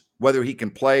changes whether he can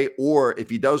play or, if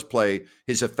he does play,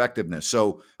 his effectiveness.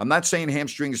 So I'm not saying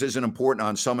hamstrings isn't important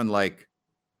on someone like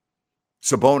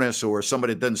Sabonis or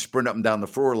somebody that doesn't sprint up and down the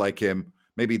floor like him.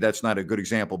 Maybe that's not a good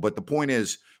example. But the point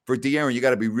is, for De'Aaron, you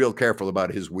got to be real careful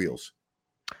about his wheels.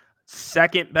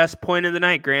 Second best point of the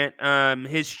night, Grant.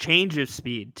 His change of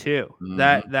speed too.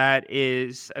 Mm-hmm. That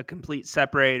is a complete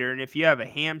separator. And if you have a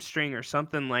hamstring or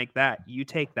something like that, you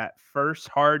take that first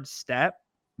hard step.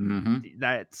 Mm-hmm.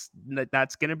 That's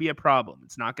going to be a problem.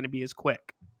 It's not going to be as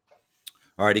quick.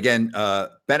 All right. Again,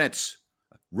 Bennett's,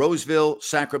 Roseville,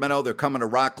 Sacramento. They're coming to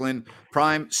Rockland.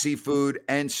 Prime seafood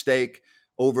and steak.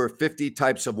 Over 50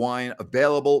 types of wine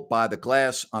available by the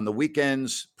glass on the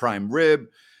weekends. Prime rib.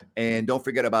 And don't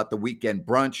forget about the weekend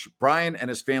brunch. Brian and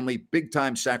his family,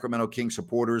 big-time Sacramento Kings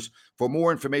supporters. For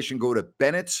more information, go to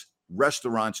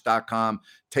Bennett'sRestaurants.com.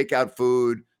 Takeout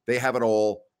food. They have it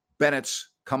all. Bennett's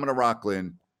coming to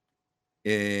Rockland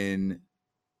in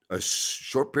a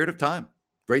short period of time.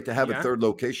 Great to have a third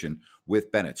location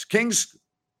with Bennett's. Kings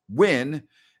win,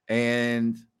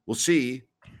 and we'll see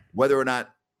whether or not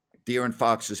De'Aaron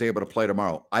Fox is able to play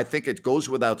tomorrow. I think it goes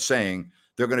without saying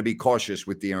they're going to be cautious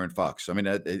with De'Aaron Fox. I mean,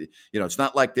 it's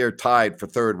not like they're tied for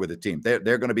third with the team. They're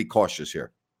going to be cautious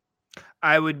here.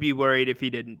 I would be worried if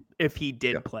he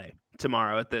did play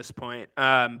tomorrow at this point.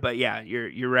 But yeah,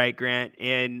 you're right, Grant.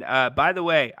 And by the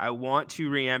way, I want to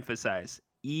reemphasize: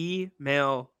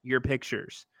 email your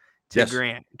pictures to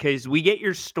Grant, because we get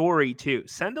your story too.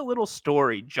 Send a little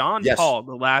story. John Paul,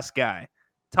 the last guy.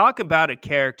 Talk about a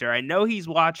character. I know he's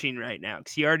watching right now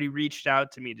because he already reached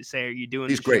out to me to say, "Are you doing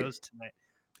shows tonight?"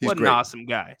 What an awesome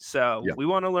guy. So we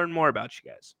want to learn more about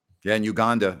you guys. Yeah, in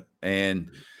Uganda.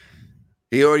 And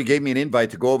he already gave me an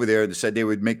invite to go over there and said they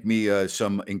would make me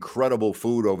some incredible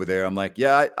food over there. I'm like,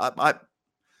 yeah, I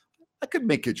could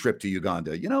make a trip to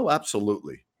Uganda.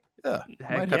 Absolutely. Yeah.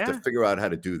 Might have to figure out how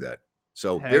to do that.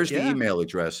 So there's the email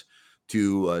address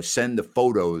to send the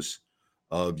photos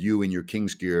of you in your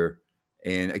Kings gear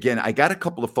And again, I got a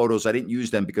couple of photos. I didn't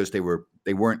use them because they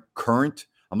weren't current.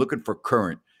 I'm looking for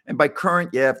current. And by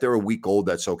current, yeah, if they're a week old,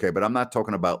 that's okay. But I'm not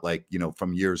talking about like,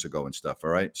 from years ago and stuff. All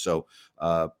right. So,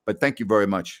 but thank you very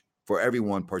much for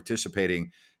everyone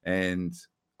participating. And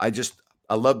I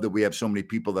love that we have so many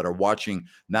people that are watching,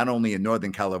 not only in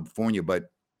Northern California, but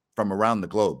from around the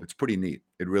globe. It's pretty neat.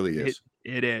 It really is.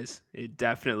 It is. It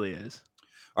definitely is.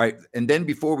 All right. And then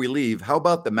before we leave, how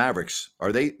about the Mavericks?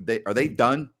 Are they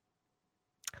done?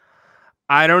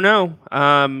 I don't know.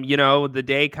 The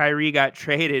day Kyrie got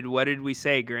traded, what did we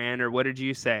say, Grant? Or what did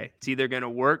you say? It's either going to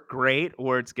work great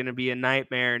or it's going to be a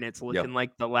nightmare, and it's looking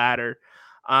like the latter.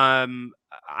 I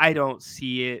don't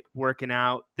see it working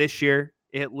out this year,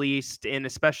 at least, and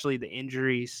especially the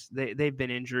injuries. They've been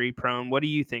injury prone. What do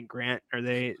you think, Grant? Are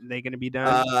they going to be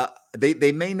done?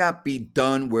 They may not be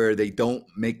done where they don't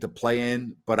make the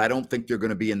play-in, but I don't think they're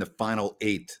going to be in the final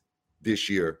 8 this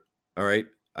year. All right.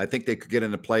 I think they could get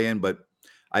in the play-in, but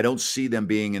I don't see them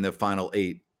being in the final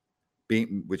 8,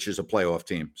 which is a playoff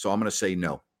team. So I'm going to say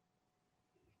no.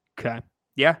 Okay.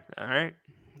 Yeah. All right.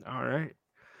 Oh,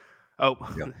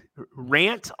 yeah.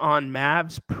 Rant on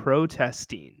Mavs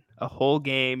protesting a whole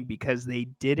game because they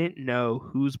didn't know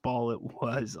whose ball it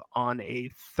was on a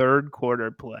third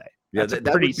quarter play. Yeah, That's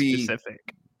pretty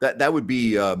specific. That would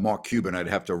be Mark Cuban I'd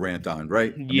have to rant on,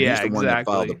 right? Yeah, he's the one that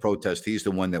filed the protest. He's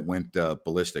the one that went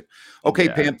ballistic. Okay,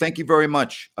 yeah. Pam, thank you very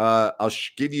much. I'll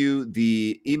give you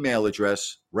the email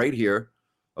address right here,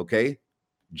 okay?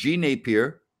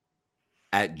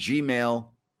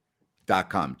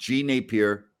 gnapier@gmail.com.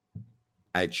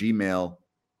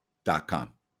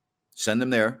 gnapier@gmail.com. Send them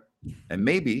there, and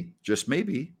maybe, just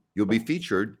maybe, you'll be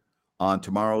featured on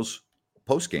tomorrow's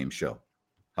post-game show.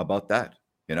 How about that,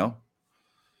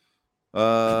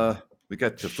 We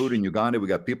got the food in Uganda. We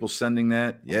got people sending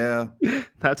that. Yeah.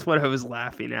 That's what I was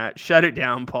laughing at. Shut it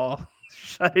down, Paul.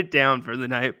 Shut it down for the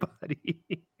night, buddy.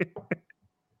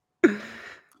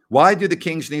 Why do the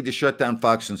Kings need to shut down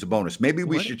Fox and Sabonis? Maybe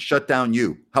we should shut down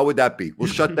you. How would that be? We'll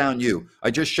shut down you.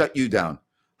 I just shut you down.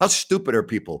 How stupid are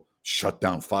people? Shut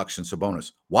down Fox and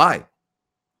Sabonis. Why?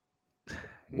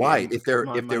 Why? If they're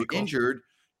injured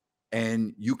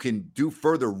and you can do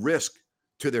further risk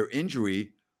to their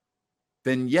injury,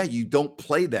 then yeah, you don't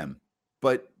play them.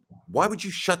 But why would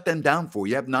you shut them down for?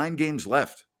 You have 9 games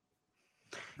left.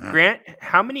 Grant,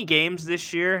 how many games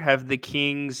this year have the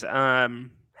Kings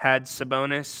had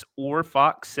Sabonis or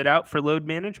Fox sit out for load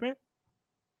management?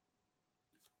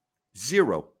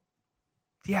 0.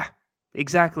 Yeah,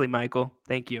 exactly, Michael.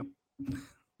 Thank you.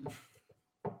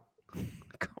 Come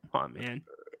on, man.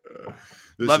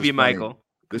 Love you, funny. Michael.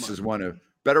 This is one of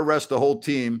better rest the whole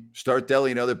team, start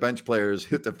deleting other bench players,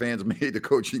 hit the fans made the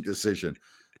coaching decision.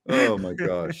 Oh my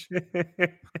gosh.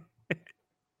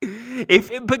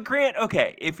 But Grant,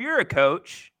 okay, if you're a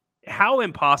coach, how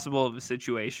impossible of a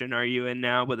situation are you in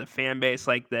now with a fan base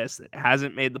like this that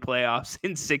hasn't made the playoffs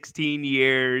in 16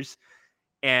 years?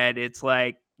 And it's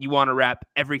like you want to wrap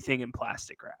everything in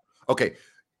plastic wrap. Okay.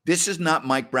 This is not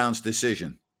Mike Brown's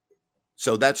decision.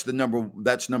 So that's number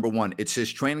one. It's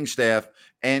his training staff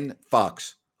and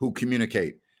Fox who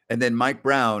communicate. And then Mike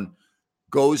Brown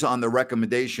goes on the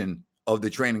recommendation of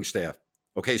the training staff.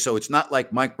 Okay, so it's not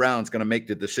like Mike Brown's going to make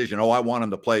the decision, I want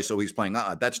him to play, so he's playing.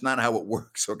 That's not how it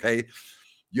works, okay?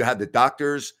 You have the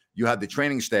doctors, you have the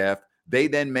training staff. They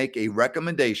then make a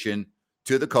recommendation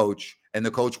to the coach, and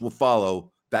the coach will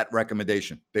follow that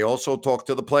recommendation. They also talk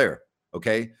to the player,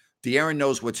 okay? De'Aaron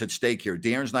knows what's at stake here.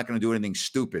 De'Aaron's not going to do anything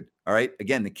stupid, all right?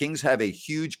 Again, the Kings have a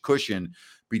huge cushion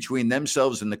between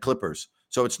themselves and the Clippers.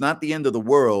 So it's not the end of the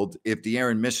world if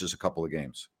De'Aaron misses a couple of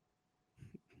games.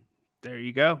 There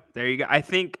you go. I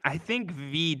think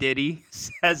V Diddy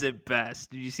says it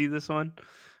best. Did you see this one?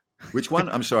 Which one?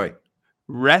 I'm sorry.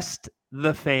 Rest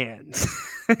the fans.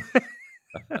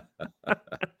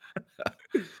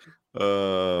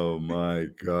 Oh my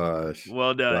gosh.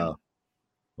 Well done.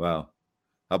 Wow.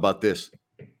 How about this?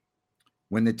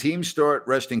 When the teams start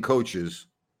resting coaches,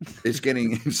 it's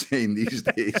getting insane these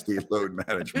days, the load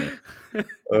management.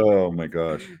 Oh my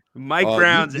gosh. Mike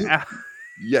Brown's out.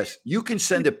 Yes, you can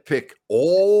send a pick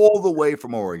all the way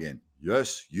from Oregon.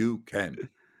 Yes, you can.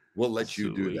 We'll let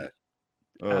you do that.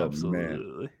 Oh,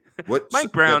 absolutely. Man.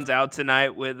 Mike Brown's out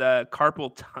tonight with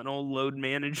carpal tunnel load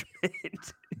management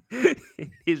in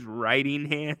his writing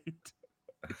hand.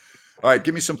 All right,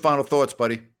 give me some final thoughts,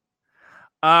 buddy.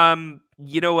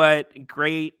 You know what?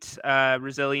 Great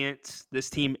resilience. This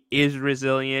team is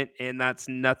resilient, and that's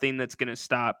nothing that's going to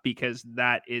stop because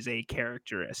that is a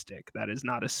characteristic. That is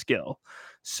not a skill.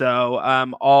 So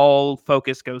all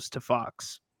focus goes to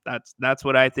Fox. That's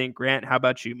what I think. Grant, how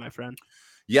about you, my friend?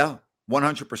 Yeah,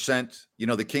 100%. You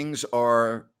know, the Kings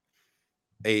are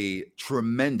a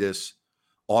tremendous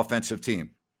offensive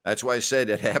team. That's why I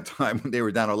said at halftime when they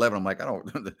were down 11, I'm like,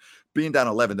 being down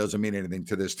 11 doesn't mean anything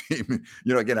to this team.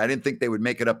 You know, again, I didn't think they would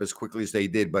make it up as quickly as they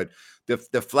did. But the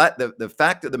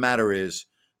fact of the matter is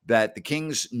that the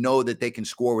Kings know that they can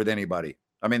score with anybody.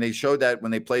 I mean, they showed that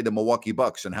when they played the Milwaukee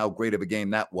Bucks and how great of a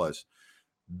game that was.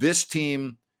 This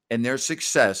team and their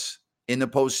success in the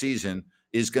postseason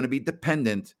is going to be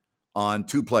dependent on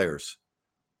two players,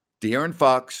 De'Aaron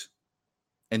Fox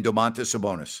and Domantas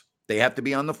Sabonis. They have to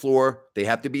be on the floor. They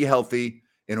have to be healthy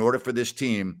in order for this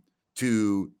team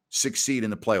to succeed in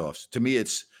the playoffs. To me,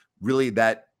 it's really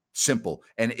that simple.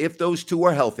 And if those two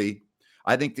are healthy,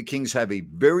 I think the Kings have a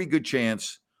very good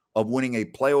chance of winning a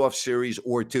playoff series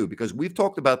or two, because we've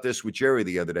talked about this with Jerry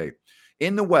the other day.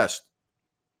 In the West,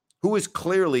 who is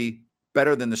clearly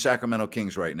better than the Sacramento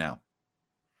Kings right now?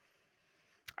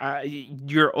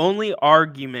 Your only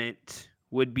argument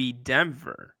would be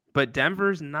Denver, but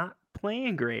Denver's not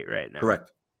playing great right now.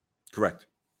 Correct.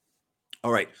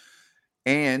 All right.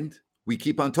 And we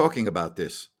keep on talking about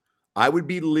this. I would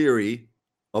be leery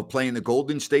of playing the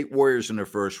Golden State Warriors in their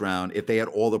first round if they had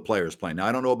all the players playing. Now,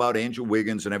 I don't know about Andrew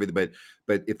Wiggins and everything,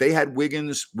 but if they had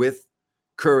Wiggins with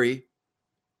Curry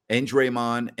and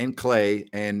Draymond and Clay,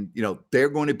 and, you know, they're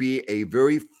going to be a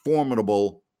very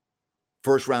formidable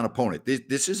first-round opponent.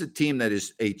 This is a team that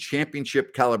is a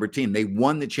championship caliber team. They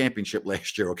won the championship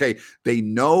last year, okay? They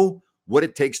know what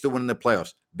it takes to win in the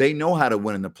playoffs. They know how to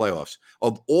win in the playoffs.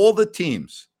 Of all the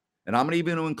teams, and I'm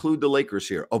even going to include the Lakers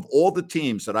here, of all the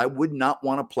teams that I would not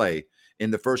want to play in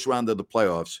the first round of the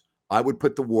playoffs, I would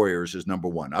put the Warriors as number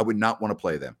one. I would not want to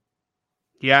play them.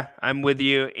 Yeah, I'm with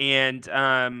you. And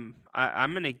I'm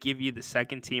going to give you the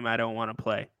second team I don't want to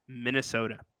play,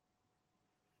 Minnesota.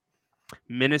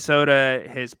 Minnesota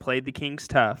has played the Kings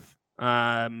tough.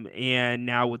 And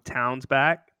now with Towns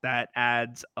back, that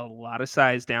adds a lot of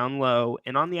size down low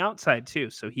and on the outside too.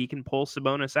 So he can pull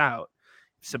Sabonis out.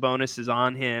 Sabonis is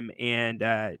on him, and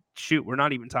we're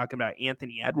not even talking about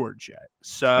Anthony Edwards yet.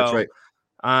 So that's right.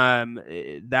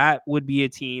 That would be a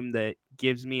team that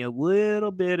gives me a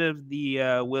little bit of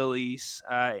the willies.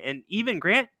 And even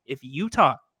Grant, if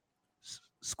Utah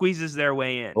squeezes their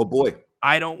way in, oh boy,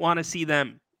 I don't want to see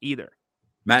them either.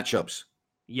 Matchups.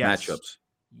 Yes. Matchups.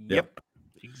 Yep.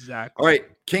 Exactly. All right.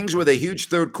 Kings with a huge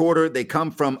third quarter. They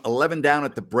come from 11 down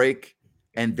at the break,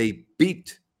 and they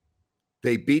beat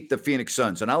the Phoenix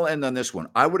Suns. And I'll end on this one.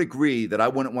 I would agree that I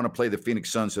wouldn't want to play the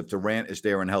Phoenix Suns if Durant is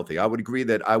there and healthy. I would agree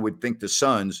that I would think the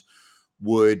Suns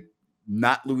would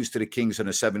not lose to the Kings in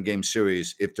a 7-game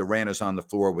series if Durant is on the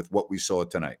floor with what we saw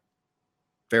tonight.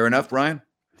 Fair enough, Ryan?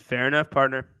 Fair enough,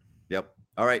 partner. Yep.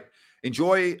 All right.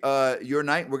 Enjoy your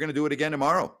night. We're going to do it again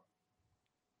tomorrow.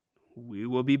 We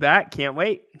will be back. Can't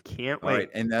wait. Can't wait. All right.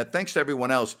 And thanks to everyone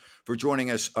else for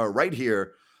joining us right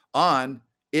here on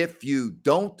If You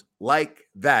Don't Like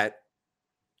That.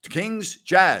 Kings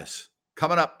Jazz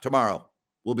coming up tomorrow.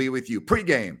 We'll be with you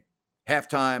pregame,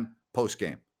 halftime,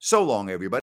 postgame. So long, everybody.